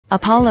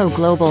Apollo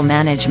Global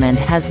Management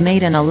has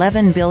made an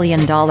 $11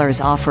 billion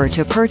offer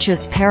to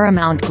purchase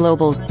Paramount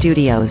Global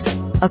Studios,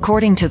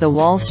 according to the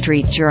Wall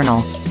Street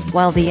Journal,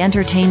 while the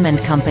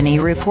entertainment company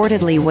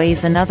reportedly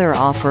weighs another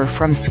offer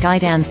from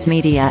Skydance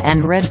Media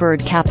and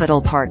RedBird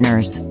Capital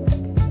Partners.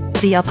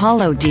 The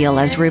Apollo deal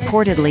is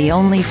reportedly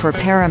only for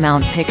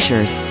Paramount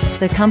Pictures,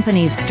 the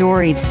company's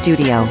storied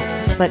studio,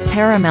 but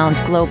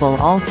Paramount Global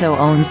also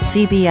owns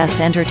CBS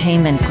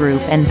Entertainment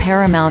Group and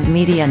Paramount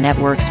Media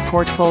Network's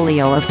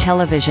portfolio of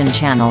television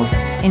channels,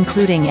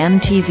 including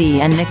MTV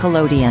and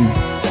Nickelodeon.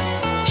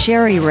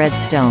 Shari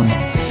Redstone,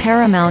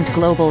 Paramount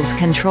Global's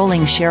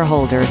controlling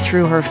shareholder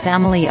through her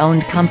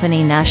family-owned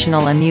company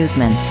National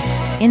Amusements,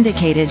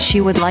 indicated she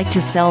would like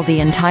to sell the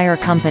entire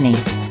company,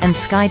 and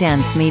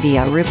Skydance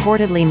Media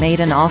reportedly made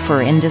an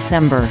offer in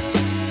December.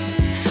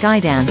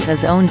 Skydance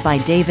is owned by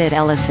David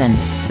Ellison,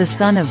 the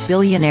son of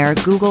billionaire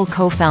Google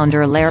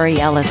co-founder Larry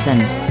Ellison.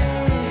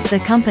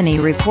 The company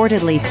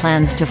reportedly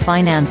plans to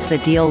finance the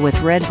deal with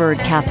RedBird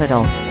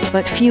Capital,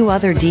 but few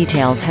other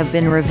details have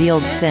been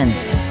revealed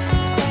since.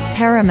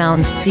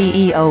 Paramount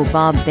CEO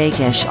Bob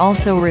Bakish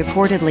also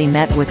reportedly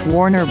met with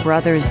Warner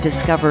Bros.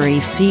 Discovery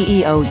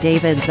CEO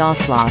David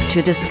Zaslav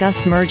to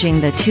discuss merging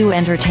the two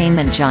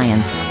entertainment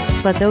giants,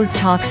 but those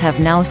talks have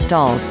now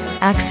stalled,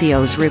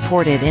 Axios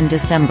reported in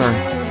December.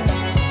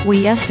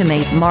 We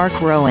estimate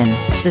Marc Rowan,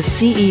 the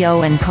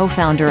CEO and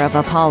co-founder of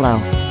Apollo,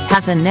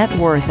 has a net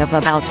worth of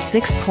about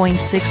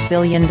 $6.6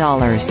 billion.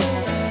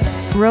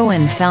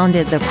 Rowan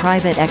founded the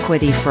private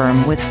equity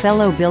firm with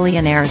fellow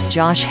billionaires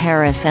Josh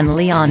Harris and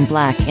Leon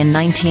Black in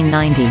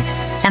 1990,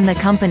 and the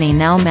company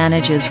now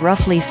manages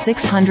roughly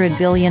 $600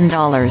 billion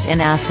in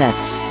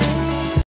assets.